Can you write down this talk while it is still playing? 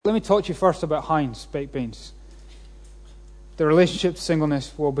Let me talk to you first about Heinz baked beans. The relationship to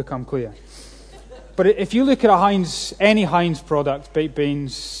singleness will become clear. But if you look at any Heinz product, baked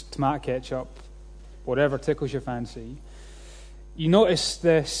beans, tomato ketchup, whatever tickles your fancy, you notice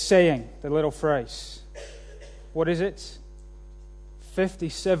the saying, the little phrase. What is it?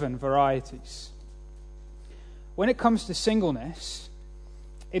 57 varieties. When it comes to singleness,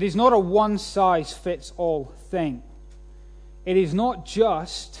 it is not a one-size-fits-all thing. It is not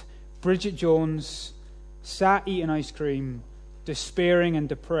just Bridget Jones sat eating ice cream, despairing and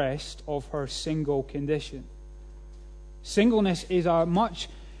depressed of her single condition. Singleness is a much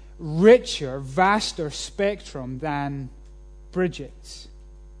richer, vaster spectrum than Bridget's.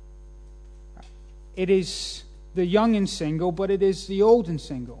 It is the young and single, but it is the old and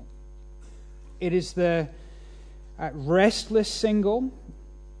single. It is the restless single.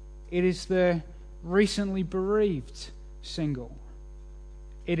 It is the recently bereaved single.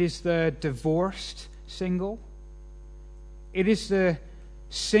 It is the divorced single. It is the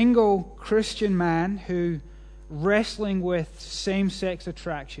single Christian man who, wrestling with same-sex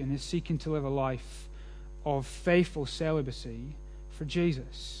attraction, is seeking to live a life of faithful celibacy for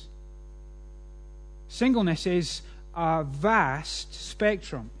Jesus. Singleness is a vast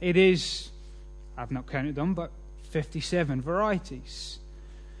spectrum. It is, I've not counted them, but 57 varieties.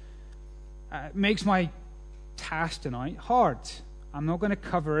 It makes my task tonight hard. I'm not going to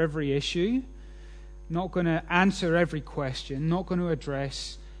cover every issue, not going to answer every question, not going to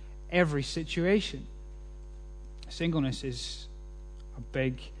address every situation. Singleness is a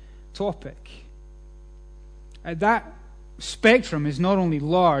big topic. That spectrum is not only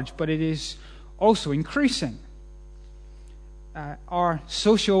large, but it is also increasing. Our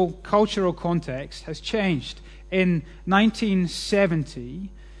social, cultural context has changed. In 1970,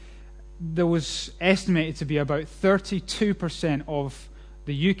 there was estimated to be about 32% of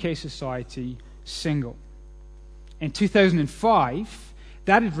the UK society single. In 2005,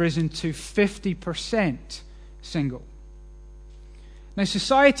 that had risen to 50% single. Now,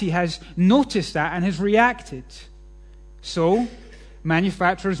 society has noticed that and has reacted. So,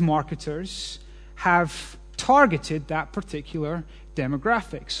 manufacturers, marketers have targeted that particular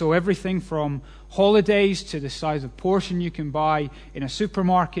demographic. So everything from holidays to the size of portion you can buy in a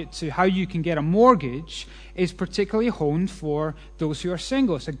supermarket to how you can get a mortgage is particularly honed for those who are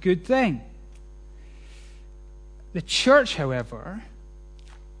single. It's a good thing. The church, however,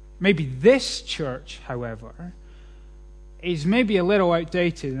 maybe this church, however, is maybe a little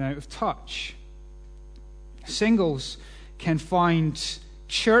outdated and out of touch. Singles can find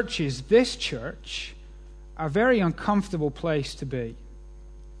churches, this church, a very uncomfortable place to be.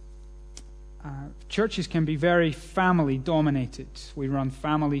 Churches can be very family-dominated. We run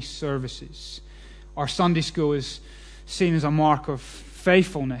family services. Our Sunday school is seen as a mark of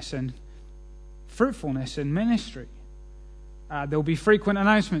faithfulness and fruitfulness in ministry. There'll be frequent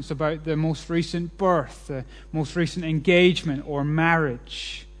announcements about the most recent birth, the most recent engagement or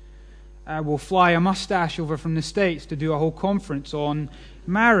marriage. We'll fly a mustache over from the States to do a whole conference on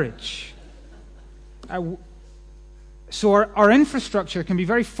marriage. So our infrastructure can be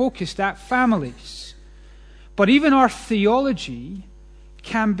very focused at families. But even our theology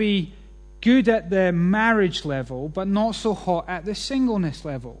can be good at the marriage level, but not so hot at the singleness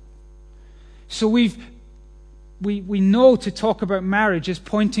level. So we know to talk about marriage as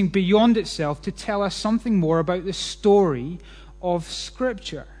pointing beyond itself to tell us something more about the story of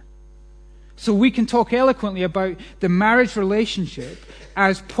Scripture. So we can talk eloquently about the marriage relationship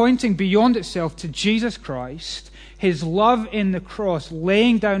as pointing beyond itself to Jesus Christ, His love in the cross,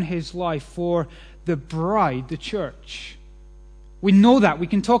 laying down His life for the bride, the church. We know that. We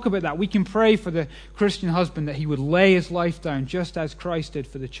can talk about that. We can pray for the Christian husband that he would lay his life down just as Christ did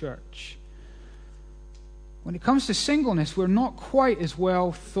for the church. When it comes to singleness, we're not quite as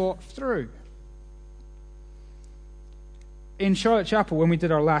well thought through. In Charlotte Chapel, when we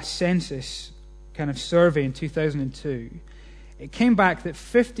did our last census kind of survey in 2002, it came back that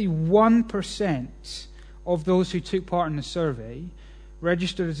 51% of those who took part in the survey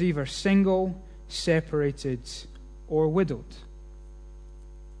registered as either single, separated, or widowed.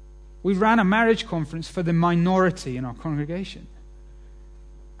 We ran a marriage conference for the minority in our congregation.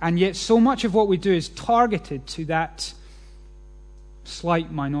 And yet so much of what we do is targeted to that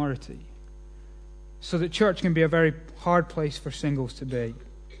slight minority. So that church can be a very hard place for singles to be.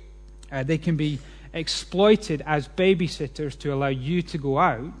 They can be exploited as babysitters to allow you to go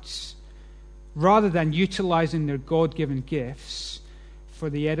out, rather than utilizing their God-given gifts for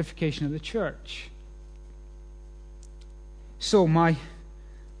the edification of the church. So my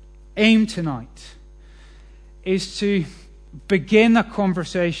aim tonight is to begin a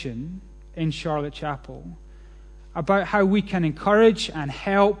conversation in Charlotte Chapel about how we can encourage and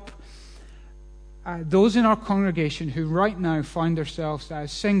help those in our congregation who right now find themselves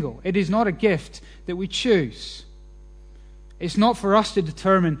as single. It is not a gift that we choose. It's not for us to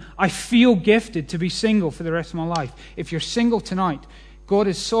determine, I feel gifted to be single for the rest of my life. If you're single tonight, God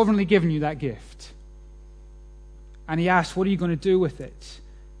has sovereignly given you that gift. And He asks, what are you going to do with it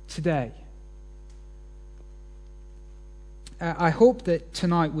today? I hope that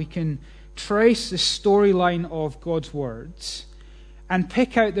tonight we can trace the storyline of God's words and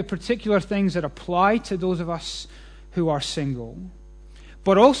pick out the particular things that apply to those of us who are single,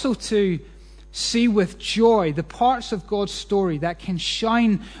 but also to see with joy the parts of God's story that can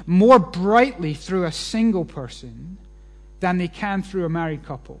shine more brightly through a single person than they can through a married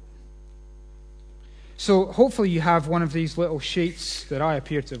couple. So hopefully you have one of these little sheets that I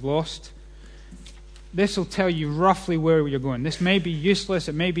appear to have lost. This will tell you roughly where you're going. This may be useless,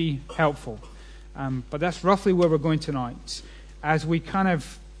 it may be helpful, but that's roughly where we're going tonight as we kind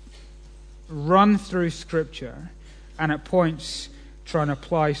of run through Scripture and at points try and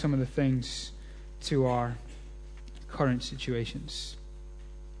apply some of the things to our current situations.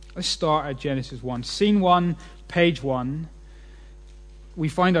 Let's start at Genesis 1. Scene 1, page 1. We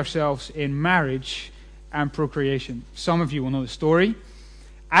find ourselves in marriage and procreation. Some of you will know the story.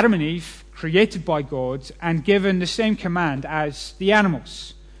 Adam and Eve, created by God and given the same command as the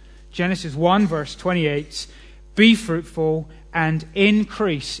animals. Genesis 1, verse 28, be fruitful and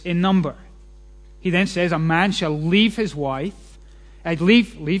increase in number. He then says, a man shall leave his wife,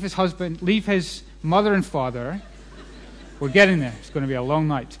 leave his husband, leave his mother and father. We're getting there. It's going to be a long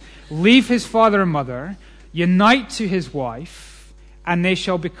night. Leave his father and mother, unite to his wife, and they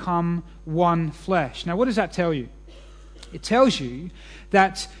shall become one flesh. Now, what does that tell you? It tells you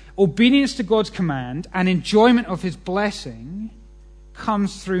that obedience to God's command and enjoyment of His blessing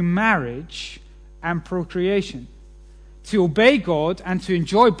comes through marriage and procreation. To obey God and to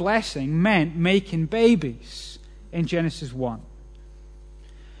enjoy blessing meant making babies in Genesis 1.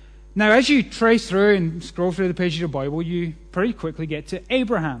 Now, as you trace through and scroll through the pages of your Bible, you pretty quickly get to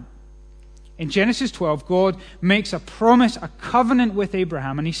Abraham. In Genesis 12, God makes a promise, a covenant with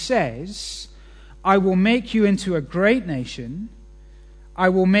Abraham, and He says, I will make you into a great nation, I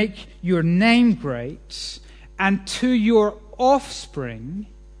will make your name great, and to your offspring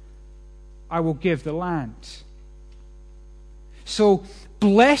I will give the land. So,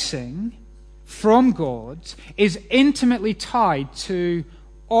 blessing from God is intimately tied to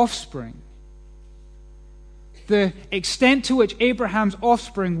offspring. The extent to which Abraham's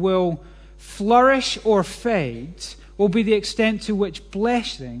offspring will flourish or fade will be the extent to which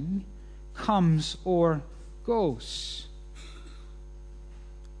blessing comes or goes.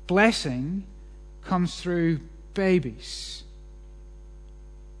 Blessing comes through babies.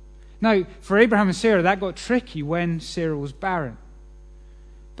 Now, for Abraham and Sarah, that got tricky when Sarah was barren.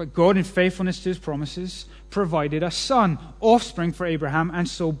 But God, in faithfulness to His promises, provided a son, offspring for Abraham, and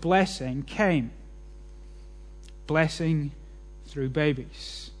so blessing came. Blessing through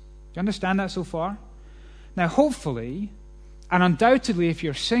babies. Do you understand that so far? Now, hopefully, and undoubtedly if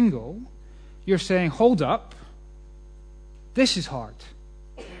you're single, you're saying, hold up, this is hard.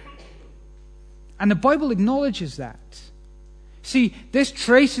 And the Bible acknowledges that. See, this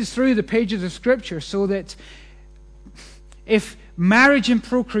traces through the pages of Scripture so that if marriage and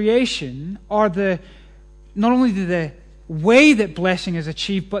procreation are not only the way that blessing is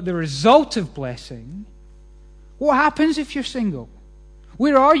achieved, but the result of blessing, what happens if you're single?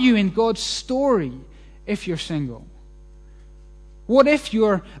 Where are you in God's story if you're single? What if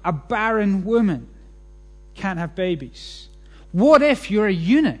you're a barren woman, can't have babies? What if you're a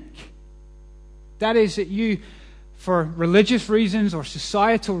eunuch? That is, that you, for religious reasons or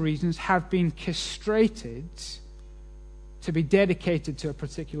societal reasons, have been castrated to be dedicated to a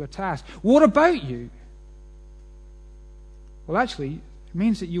particular task. What about you? Well, actually, it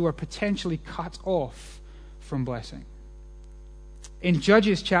means that you are potentially cut off from blessing. In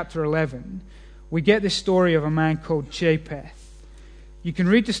Judges chapter 11, we get the story of a man called Japheth. You can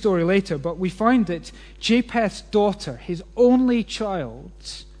read the story later, but we find that Japheth's daughter, his only child,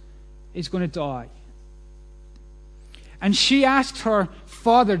 is going to die. And she asks her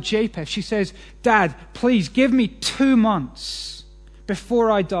father Japheth, she says, Dad, please give me 2 months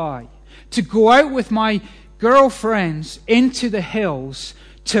before I die to go out with my girlfriends into the hills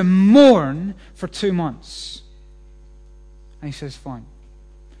to mourn for 2 months. And he says, fine.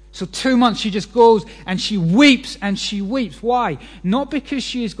 So 2 months she just goes and she weeps and she weeps. Why? Not because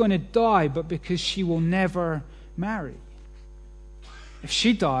she is going to die, but because she will never marry. If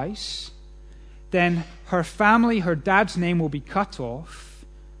she dies, then her family, her dad's name will be cut off,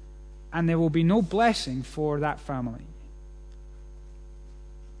 and there will be no blessing for that family.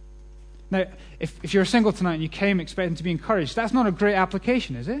 Now, if you're single tonight and you came expecting to be encouraged, that's not a great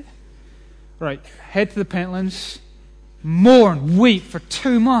application, is it? Right, head to the Pentlands, mourn, weep for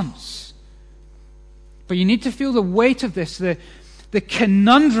 2 months. But you need to feel the weight of this, the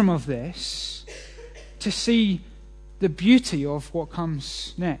conundrum of this, to see the beauty of what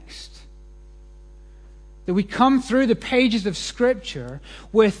comes next. That we come through the pages of Scripture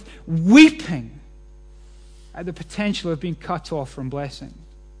with weeping at the potential of being cut off from blessing.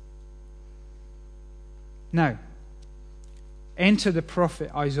 Now, enter the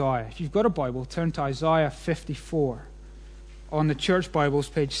prophet Isaiah. If you've got a Bible, turn to Isaiah 54. On the Church Bibles,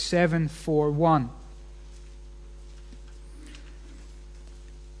 page 741.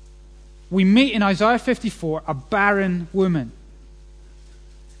 We meet in Isaiah 54 a barren woman.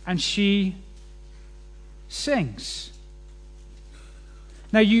 And she sings.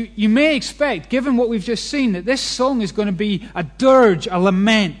 Now you may expect, given what we've just seen, that this song is going to be a dirge, a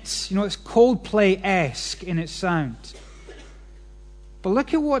lament. It's Coldplay-esque in its sound. But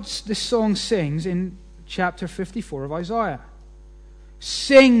look at what the song sings in chapter 54 of Isaiah.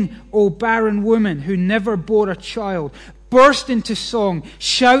 Sing, O barren woman who never bore a child. Burst into song.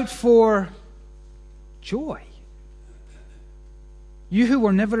 Shout for joy. You who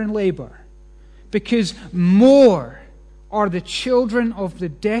were never in labor. Because more are the children of the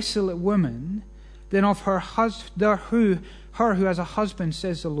desolate woman than of her who has a husband,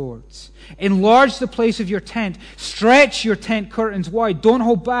 says the Lord. Enlarge the place of your tent. Stretch your tent curtains wide. Don't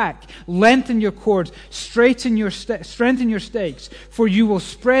hold back. Lengthen your cords. Strengthen your stakes. For you will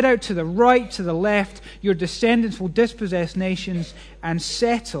spread out to the right, to the left. Your descendants will dispossess nations and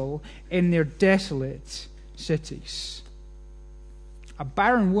settle in their desolate cities. A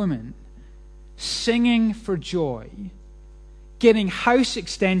barren woman singing for joy, getting house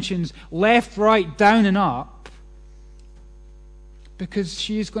extensions left, right, down and up, because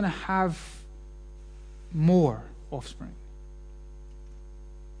she is going to have more offspring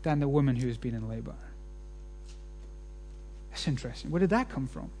than the woman who has been in labor. That's interesting. Where did that come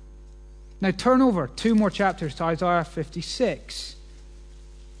from? Now turn over 2 more chapters to Isaiah 56.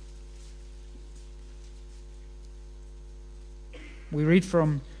 We read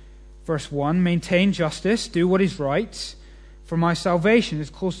from verse 1, maintain justice, do what is right, for my salvation is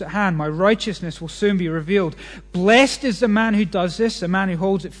close at hand. My righteousness will soon be revealed. Blessed is the man who does this, the man who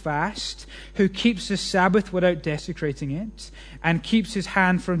holds it fast, who keeps the Sabbath without desecrating it, and keeps his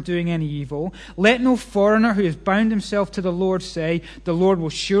hand from doing any evil. Let no foreigner who has bound himself to the Lord say, the Lord will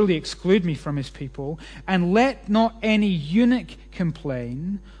surely exclude me from his people. And let not any eunuch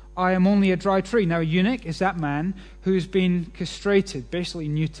complain, I am only a dry tree. Now a eunuch is that man who has been castrated, basically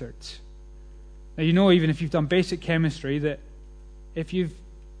neutered. Now even if you've done basic chemistry, that if you've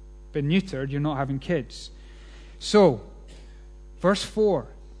been neutered, you're not having kids. So, verse 4,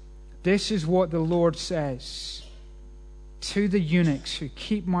 this is what the Lord says to the eunuchs who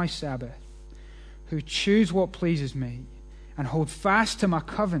keep my Sabbath, who choose what pleases me, and hold fast to my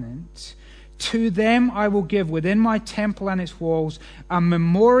covenant. To them I will give within my temple and its walls a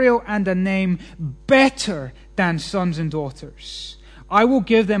memorial and a name better than sons and daughters. I will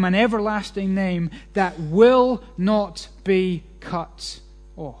give them an everlasting name that will not be cut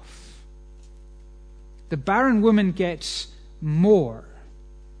off. The barren woman gets more.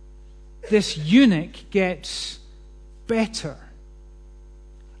 This eunuch gets better.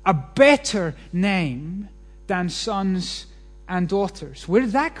 A better name than sons and daughters. Where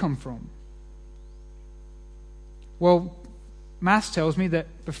did that come from? Well, maths tells me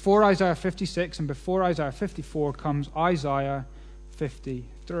that before Isaiah 56 and before Isaiah 54 comes Isaiah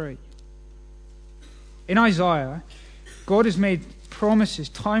 53. In Isaiah, God has made promises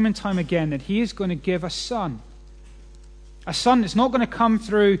time and time again that He is going to give a son. A son that's not going to come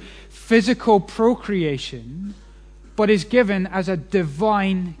through physical procreation, but is given as a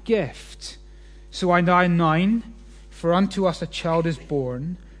divine gift. So Isaiah 9, for unto us a child is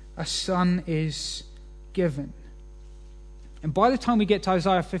born, a son is given. And by the time we get to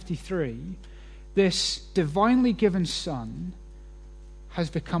Isaiah 53, this divinely given son has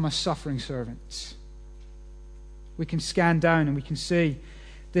become a suffering servant. We can scan down and we can see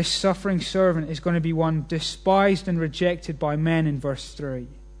this suffering servant is going to be one despised and rejected by men in verse 3.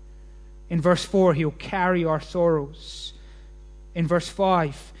 In verse 4, he'll carry our sorrows. In verse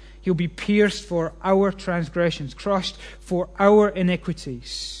 5, he'll be pierced for our transgressions, crushed for our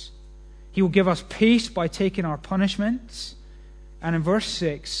iniquities. He will give us peace by taking our punishment. And in verse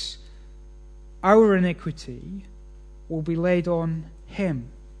 6, our iniquity will be laid on Him.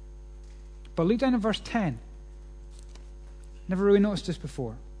 But look down at verse 10. Never really noticed this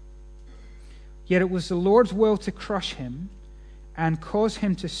before. Yet it was the Lord's will to crush him and cause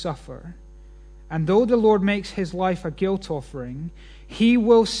him to suffer. And though the Lord makes his life a guilt offering, he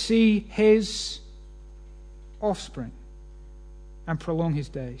will see his offspring and prolong his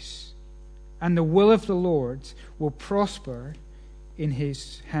days. And the will of the Lord will prosper in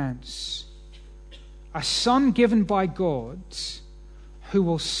his hands. A son given by God who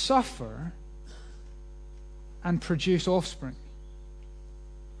will suffer and produce offspring.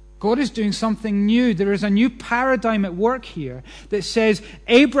 God is doing something new. There is a new paradigm at work here that says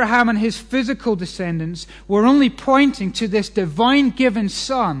Abraham and his physical descendants were only pointing to this divine-given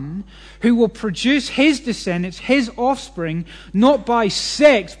son who will produce his descendants, his offspring, not by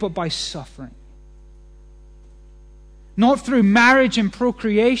sex, but by suffering. Not through marriage and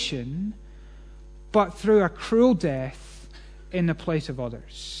procreation, but through a cruel death in the place of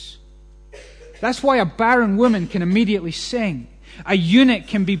others. That's why a barren woman can immediately sing. A eunuch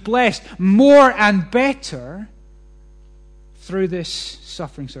can be blessed more and better through this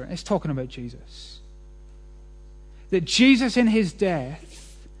suffering servant. It's talking about Jesus. That Jesus in his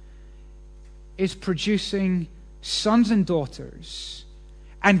death is producing sons and daughters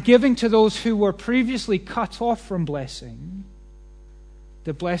and giving to those who were previously cut off from blessing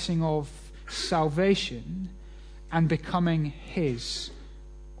the blessing of salvation and becoming his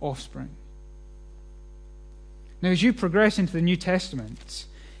offspring. Now, as you progress into the New Testament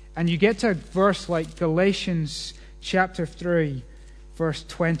and you get to a verse like Galatians chapter 3, verse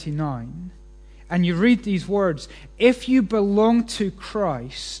 29, and you read these words, if you belong to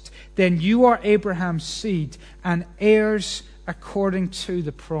Christ, then you are Abraham's seed and heirs according to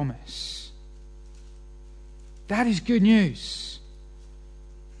the promise. That is good news.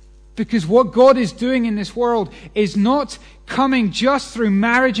 Because what God is doing in this world is not coming just through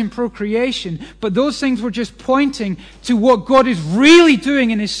marriage and procreation, but those things were just pointing to what God is really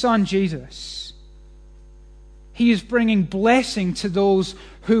doing in his Son, Jesus. He is bringing blessing to those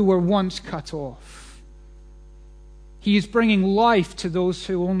who were once cut off. He is bringing life to those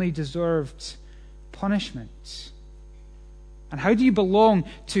who only deserved punishment. And how do you belong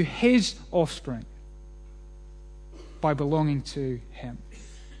to his offspring? By belonging to him.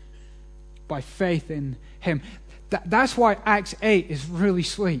 By faith in him. That's why Acts 8 is really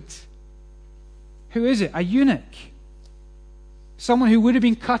sweet. Who is it? A eunuch. Someone who would have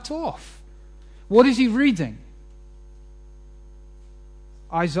been cut off. What is he reading?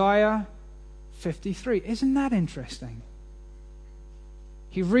 Isaiah 53. Isn't that interesting?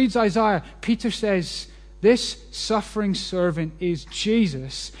 He reads Isaiah. Peter says, this suffering servant is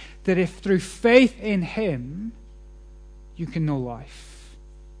Jesus, that if through faith in him you can know life.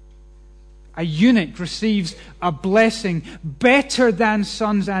 A eunuch receives a blessing better than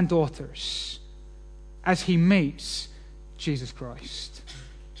sons and daughters as he meets Jesus Christ.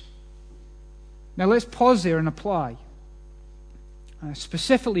 Now let's pause there and apply.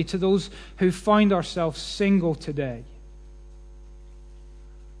 Specifically to those who find ourselves single today.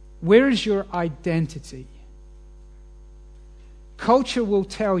 Where is your identity? Culture will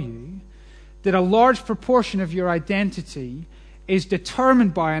tell you that a large proportion of your identity is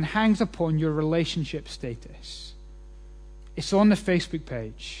determined by and hangs upon your relationship status. It's on the Facebook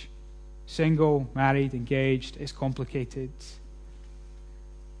page. Single, married, engaged, it's complicated.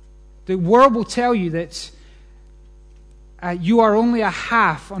 The world will tell you that you are only a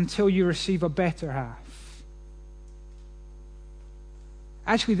half until you receive a better half.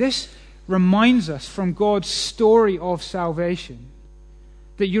 Actually, this reminds us from God's story of salvation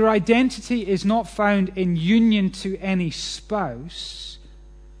that your identity is not found in union to any spouse,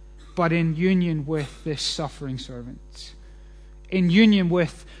 but in union with this suffering servant, in union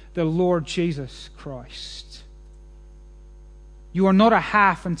with the Lord Jesus Christ. You are not a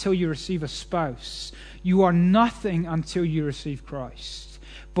half until you receive a spouse. You are nothing until you receive Christ.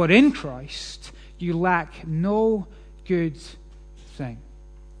 But in Christ, you lack no good thing.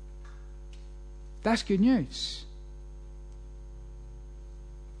 That's good news.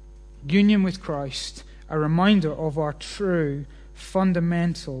 Union with Christ, a reminder of our true,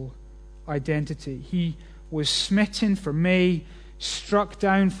 fundamental identity. He was smitten for me, struck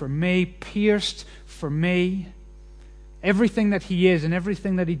down for me, pierced for me. Everything that he is and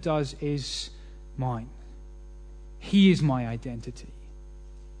everything that he does is mine. He is my identity.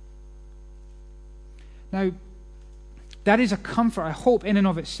 Now, that is a comfort, I hope, in and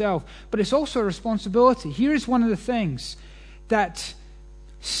of itself, but it's also a responsibility. Here is one of the things that,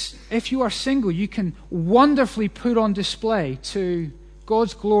 if you are single, you can wonderfully put on display to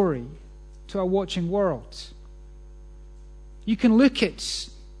God's glory, to a watching world. You can look at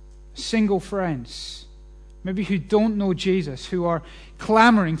single friends, maybe who don't know Jesus, who are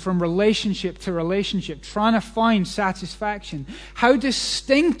clamoring from relationship to relationship, trying to find satisfaction. How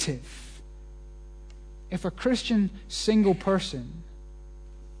distinctive if a Christian single person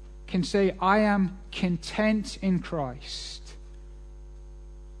can say, I am content in Christ.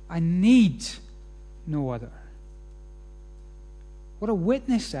 I need no other. What a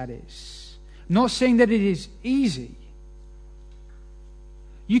witness that is. I'm not saying that it is easy.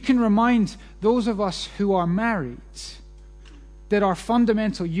 You can remind those of us who are married that our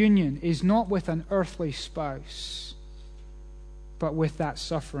fundamental union is not with an earthly spouse, but with that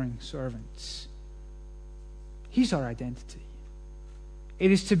suffering servant. He's our identity.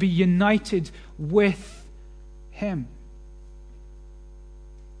 It is to be united with Him.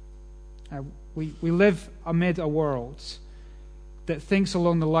 We live amid a world that thinks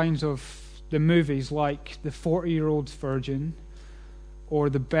along the lines of the movies like The 40-Year-Old Virgin or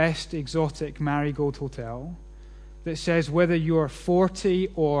The Best Exotic Marigold Hotel, that says whether you're 40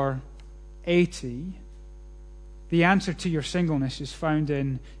 or 80, the answer to your singleness is found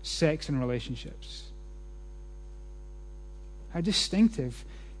in sex and relationships. How distinctive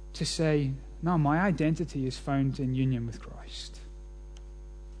to say, no, my identity is found in union with Christ.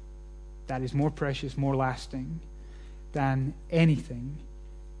 That is more precious, more lasting than anything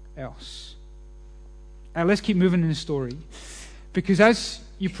else. Now let's keep moving in the story, because as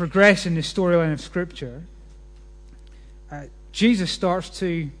you progress in the storyline of Scripture, Jesus starts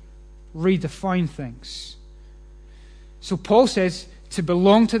to redefine things. So Paul says to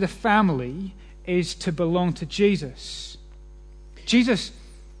belong to the family is to belong to Jesus. Jesus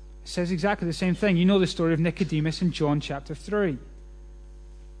says exactly the same thing. You know the story of Nicodemus in John chapter 3.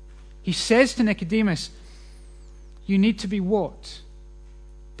 He says to Nicodemus, you need to be what?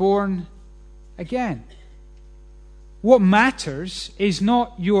 Born again. What matters is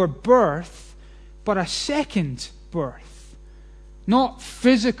not your birth, but a second birth. Not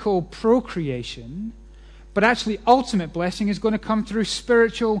physical procreation, but actually ultimate blessing is going to come through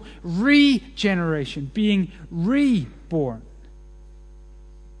spiritual regeneration, being reborn.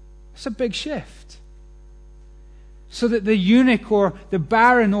 It's a big shift. So that the eunuch or the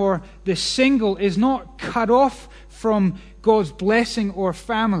barren or the single is not cut off from God's blessing or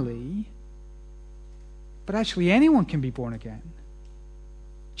family, but actually anyone can be born again.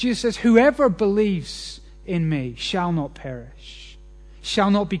 Jesus says, whoever believes in me shall not perish,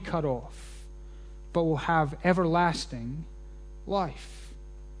 shall not be cut off, but will have everlasting life.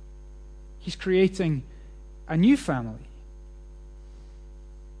 He's creating a new family.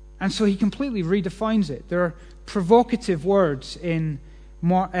 And so he completely redefines it. There are provocative words in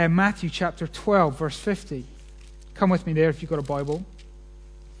Matthew chapter 12, verse 50. Come with me there if you've got a Bible.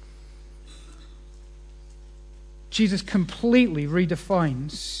 Jesus completely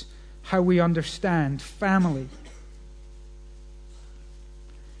redefines how we understand family.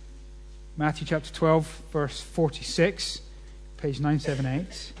 Matthew chapter 12, verse 46, page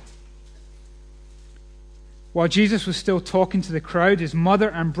 978. While Jesus was still talking to the crowd, his mother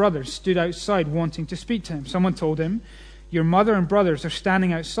and brothers stood outside wanting to speak to him. Someone told him, your mother and brothers are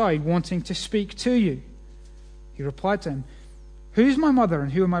standing outside wanting to speak to you. He replied to him, who's my mother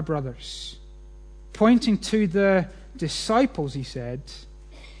and who are my brothers? Pointing to the disciples, he said,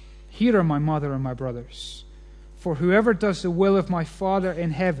 here are my mother and my brothers. For whoever does the will of my Father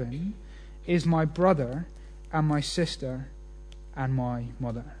in heaven is my brother and my sister and my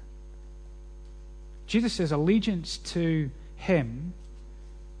mother. Jesus says allegiance to him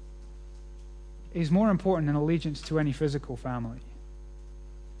is more important than allegiance to any physical family.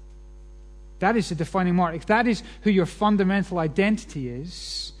 That is the defining mark. If that is who your fundamental identity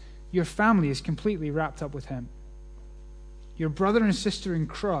is, your family is completely wrapped up with him. Your brother and sister in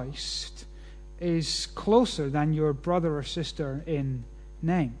Christ is closer than your brother or sister in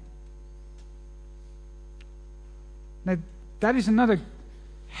name. Now, that is another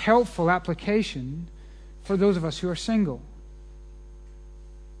helpful application for those of us who are single.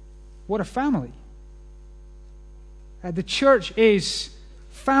 What a family. The church is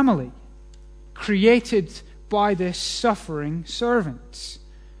family, created by this suffering servant.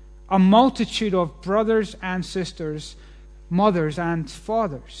 A multitude of brothers and sisters, mothers and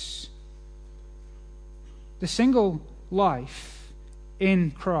fathers. The single life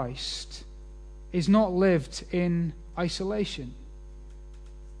in Christ is not lived in isolation,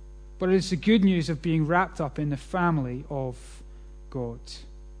 but it is the good news of being wrapped up in the family of God.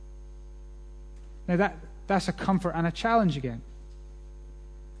 Now that's a comfort and a challenge again.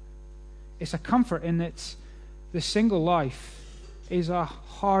 It's a comfort in that the single life is a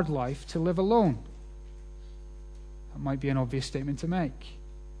hard life to live alone. That might be an obvious statement to make.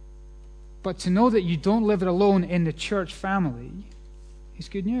 But to know that you don't live alone in the church family is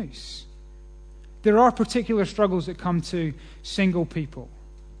good news. There are particular struggles that come to single people.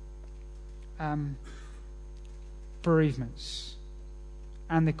 Bereavements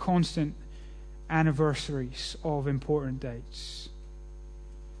and the constant anniversaries of important dates.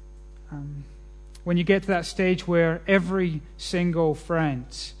 When you get to that stage where every single friend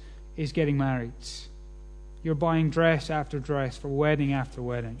is getting married, you're buying dress after dress for wedding after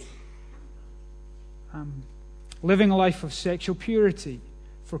wedding. Living a life of sexual purity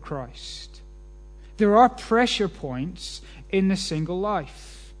for Christ. There are pressure points in the single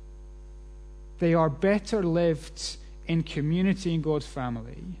life. They are better lived in community in God's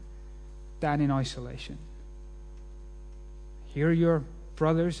family than in isolation. Here are your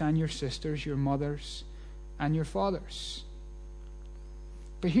brothers and your sisters, your mothers and your fathers.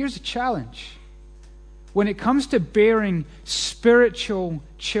 But here's a challenge. When it comes to bearing spiritual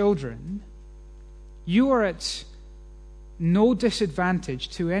children, you are at no disadvantage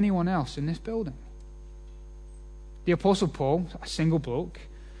to anyone else in this building. The Apostle Paul, a single bloke,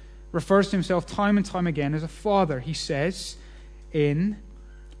 refers to himself time and time again as a father. He says in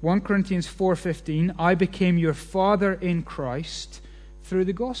 1 Corinthians 4:15, I became your father in Christ through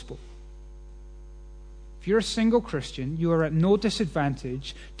the gospel. If you're a single Christian, you are at no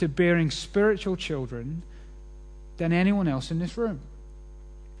disadvantage to bearing spiritual children than anyone else in this room.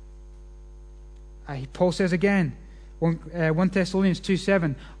 Paul says again, 1 Thessalonians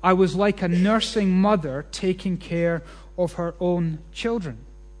 2:7, I was like a nursing mother taking care of her own children.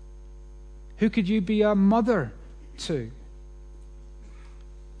 Who could you be a mother to?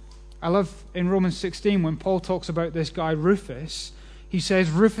 I love in Romans 16 when Paul talks about this guy Rufus, he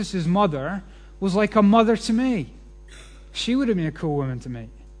says Rufus's mother was like a mother to me. She would have been a cool woman to meet.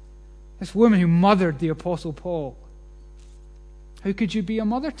 This woman who mothered the Apostle Paul. Who could you be a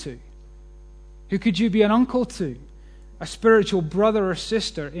mother to? Who could you be an uncle to? A spiritual brother or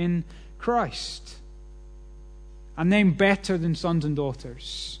sister in Christ? A name better than sons and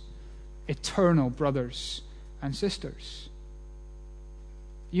daughters. Eternal brothers and sisters.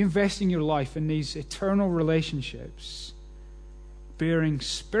 You investing your life in these eternal relationships, bearing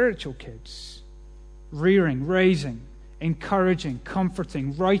spiritual kids, rearing, raising, encouraging,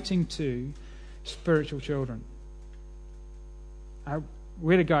 comforting, writing to spiritual children.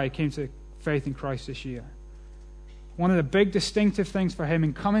 We had a guy who came to faith in Christ this year. One of the big distinctive things for him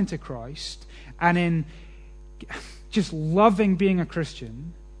in coming to Christ and in just loving being a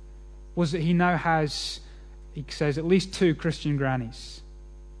Christian was that he now has, he says, at least 2 Christian grannies.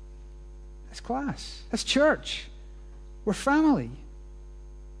 That's class. That's church. We're family.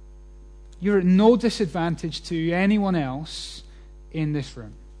 You're at no disadvantage to anyone else in this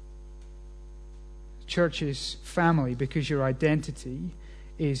room. Church is family because your identity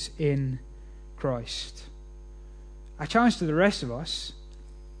is in Christ. I challenge to the rest of us,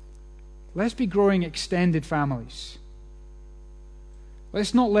 let's be growing extended families.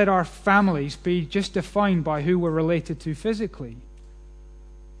 Let's not let our families be just defined by who we're related to physically.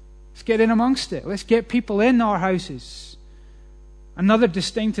 Let's get in amongst it. Let's get people in our houses. Another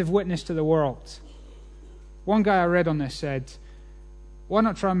distinctive witness to the world. One guy I read on this said, why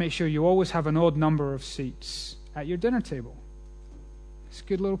not try and make sure you always have an odd number of seats at your dinner table? It's a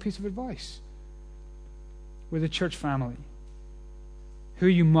good little piece of advice. With a church family. Who are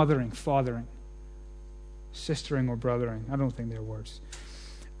you mothering, fathering, sistering, or brothering? I don't think they're words.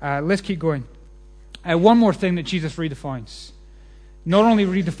 Let's keep going. One more thing that Jesus redefines. Not only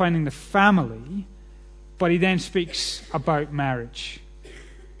redefining the family, but he then speaks about marriage.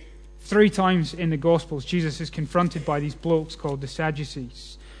 3 times in the Gospels, Jesus is confronted by these blokes called the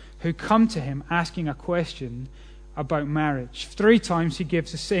Sadducees, who come to him asking a question about marriage. 3 times he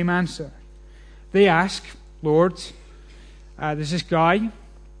gives the same answer. They ask, Lord, there's this guy,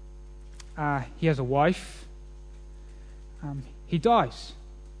 he has a wife, he dies.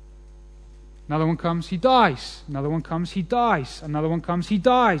 Another one comes, he dies. Another one comes, he dies. Another one comes, he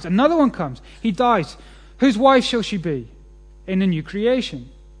dies. Another one comes, he dies. Whose wife shall she be in the new creation? Do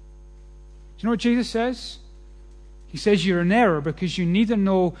you know what Jesus says? He says you're in error because you neither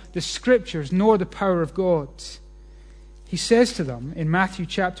know the Scriptures nor the power of God. He says to them in Matthew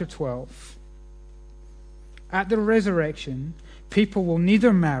chapter 12, at the resurrection, people will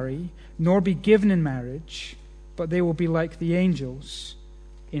neither marry nor be given in marriage, but they will be like the angels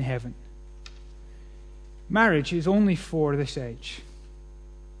in heaven. Marriage is only for this age.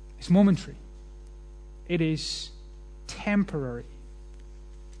 It's momentary. It is temporary.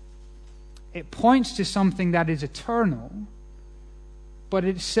 It points to something that is eternal, but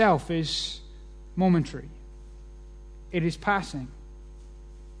itself is momentary. It is passing.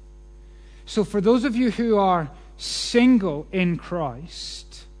 So for those of you who are single in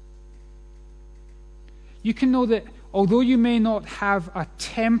Christ, you can know that although you may not have a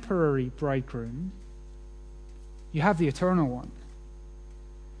temporary bridegroom, you have the eternal one.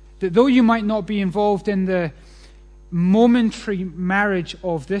 That though you might not be involved in the momentary marriage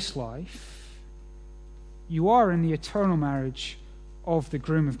of this life, you are in the eternal marriage of the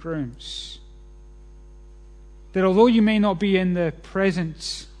groom of grooms. That although you may not be in the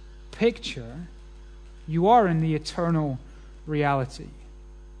present picture, you are in the eternal reality.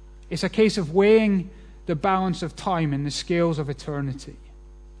 It's a case of weighing the balance of time in the scales of eternity.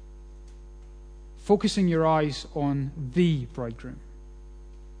 Focusing your eyes on the bridegroom,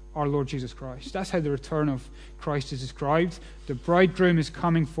 our Lord Jesus Christ. That's how the return of Christ is described. The bridegroom is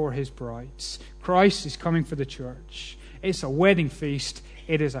coming for his brides. Christ is coming for the church. It's a wedding feast.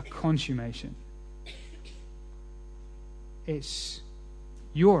 It is a consummation. It's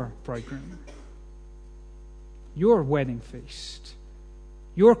your bridegroom, your wedding feast,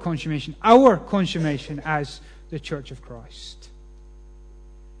 your consummation, our consummation as the church of Christ.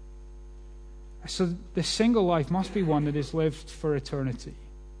 So the single life must be one that is lived for eternity,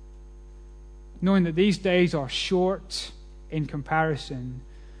 knowing that these days are short in comparison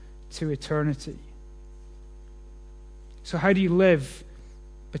to eternity. So how do you live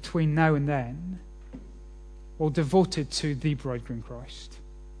between now and then? Well, devoted to the bridegroom Christ.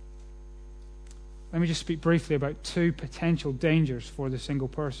 Let me just speak briefly about two potential dangers for the single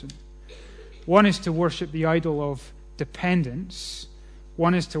person. One is to worship the idol of dependence.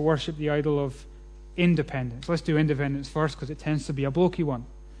 One is to worship the idol of independence. Let's do independence first because it tends to be a blokey one.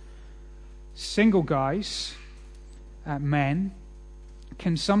 Single guys, men,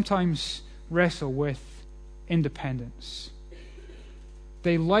 can sometimes wrestle with independence.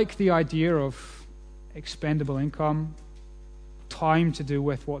 They like the idea of expendable income, time to do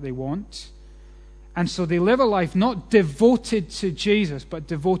with what they want. And so they live a life not devoted to Jesus, but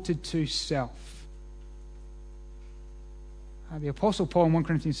devoted to self. The Apostle Paul in 1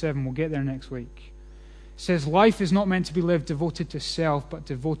 Corinthians 7, we'll get there next week, says life is not meant to be lived devoted to self, but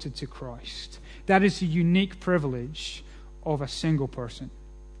devoted to Christ. That is the unique privilege of a single person.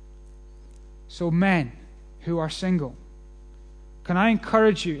 So men who are single, can I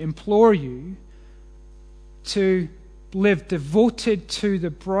encourage you, implore you, to live devoted to the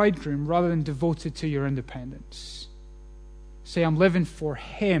bridegroom rather than devoted to your independence. Say, I'm living for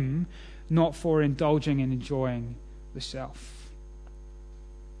him, not for indulging and enjoying the self.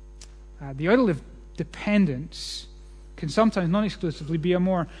 The idol of dependence can sometimes, not exclusively, be a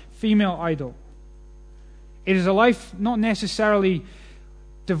more female idol. It is a life not necessarily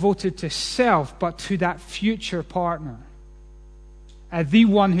devoted to self, but to that future partner. The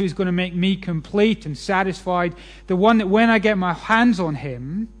one who's going to make me complete and satisfied. The one that when I get my hands on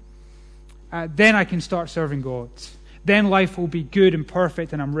him, then I can start serving God. Then life will be good and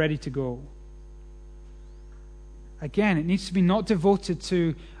perfect and I'm ready to go. Again, it needs to be not devoted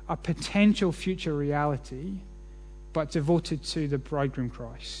to a potential future reality, but devoted to the bridegroom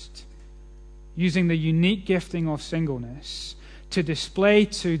Christ. Using the unique gifting of singleness to display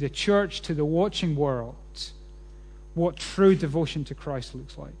to the church, to the watching world, what true devotion to Christ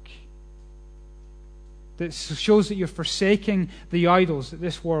looks like. That shows that you're forsaking the idols that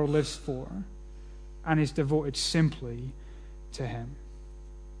this world lives for and is devoted simply to him.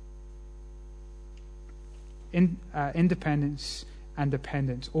 Independence and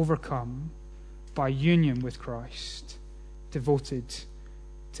dependence overcome by union with Christ, devoted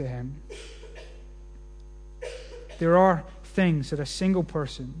to him. There are things that a single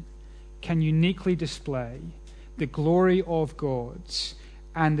person can uniquely display the glory of God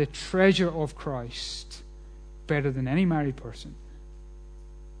and the treasure of Christ better than any married person.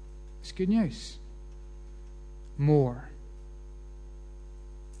 It's good news. More.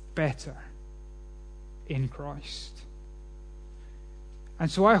 Better. In Christ.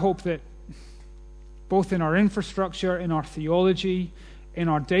 And so I hope that both in our infrastructure, in our theology, in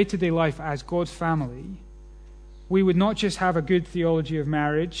our day-to-day life as God's family, we would not just have a good theology of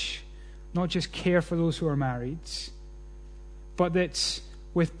marriage, not just care for those who are married, but that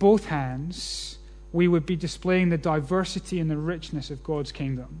with both hands we would be displaying the diversity and the richness of God's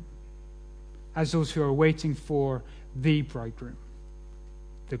kingdom as those who are waiting for the bridegroom,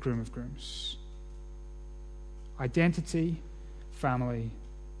 the groom of grooms. Identity, family,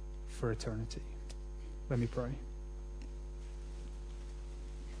 for eternity. Let me pray.